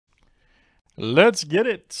Let's get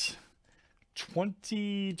it.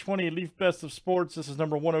 2020 Leaf Best of Sports. This is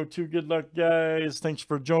number 102. Good luck, guys. Thanks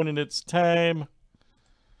for joining. It's time.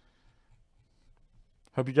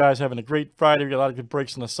 Hope you guys having a great Friday. We got a lot of good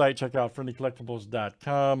breaks on the site. Check out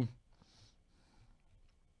friendlycollectibles.com.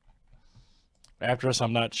 Address,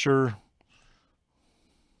 I'm not sure.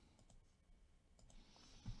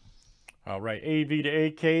 All right, AV to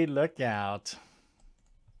AK, look out.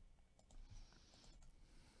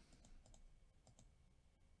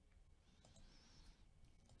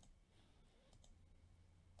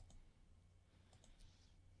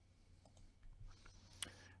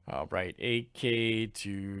 All right, AK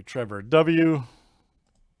to Trevor W.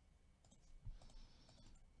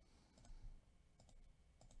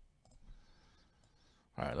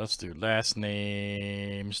 All right, let's do last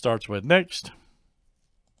name. Starts with next.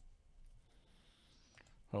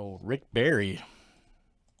 Oh, Rick Barry.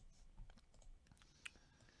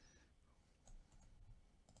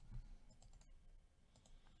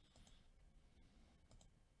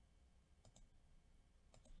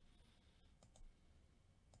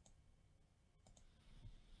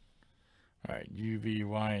 All right, U, V,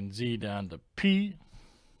 Y, and Z down to P.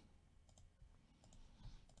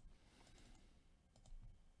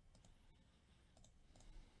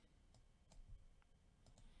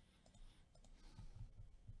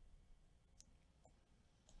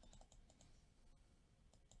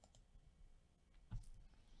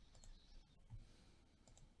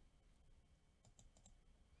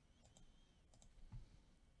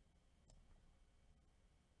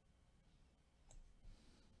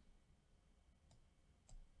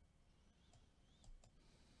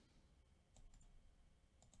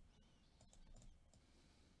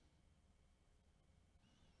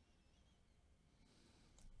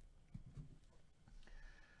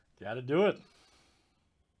 Gotta do it.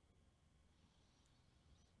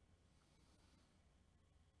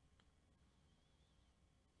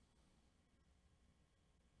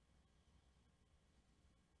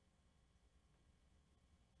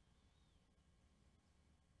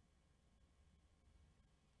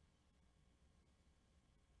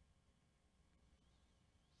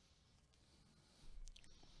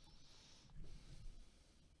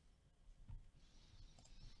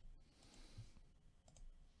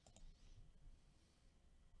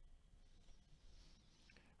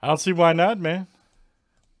 I don't see why not, man.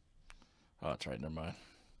 Oh, that's right. Never mind.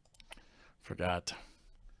 Forgot.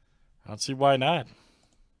 I don't see why not.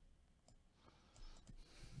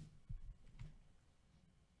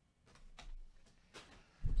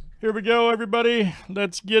 Here we go, everybody.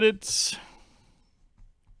 Let's get it.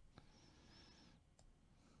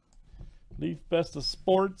 Leaf Best of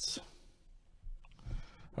Sports.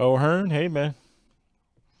 O'Hearn, hey, man.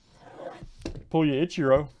 Pull your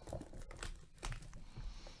Ichiro.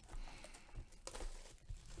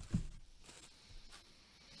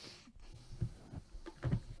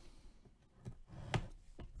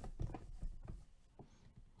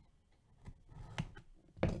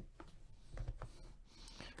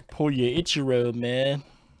 Pull your Ichiro, man.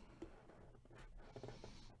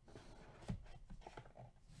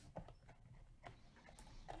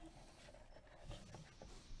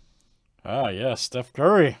 Ah, yeah, Steph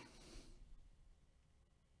Curry.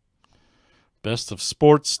 Best of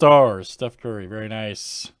Sports Stars, Steph Curry, very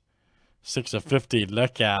nice. 6 of 50,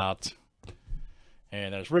 look out.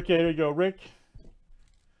 And there's Rick A. There you go, Rick.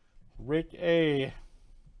 Rick A.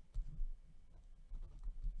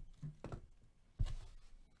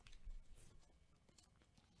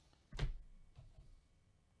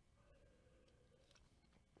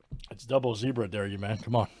 It's double zebra there, you man.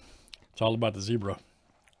 Come on. It's all about the zebra.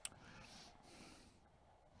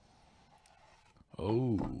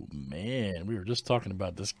 Oh, man. We were just talking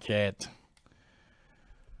about this cat.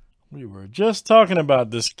 We were just talking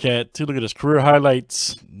about this cat, too. Look at his career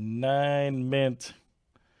highlights. 9 mint.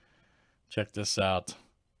 Check this out.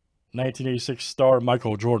 1986 star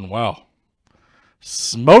Michael Jordan. Wow.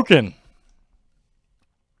 Smoking.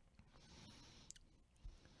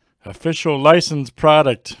 Official licensed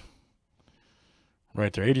product.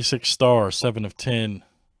 Right there. 86 star, 7 of 10.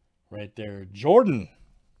 Right there. Jordan.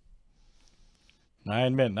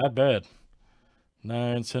 9 mint. Not bad.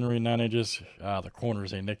 9 centimeter, 9 inches. Ah, the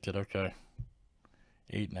corners, they nicked it. Okay.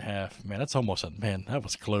 8.5. Man, that's almost a man. That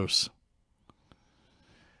was close.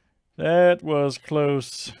 That was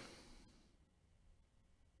close.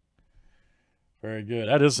 Very good.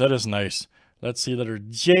 That is nice. Let's see letter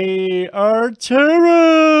J.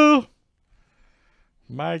 Arturo.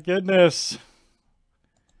 My goodness.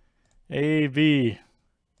 AV.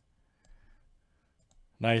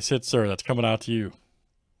 Nice hit, sir. That's coming out to you.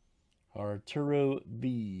 Arturo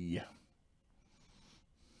B.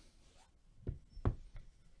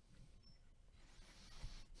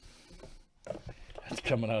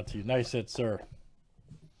 coming out to you. Nice hit, sir.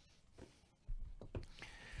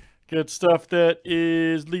 Good stuff. That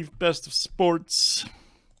is Leaf Best of Sports.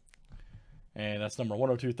 And that's number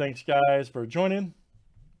 102. Thanks, guys, for joining.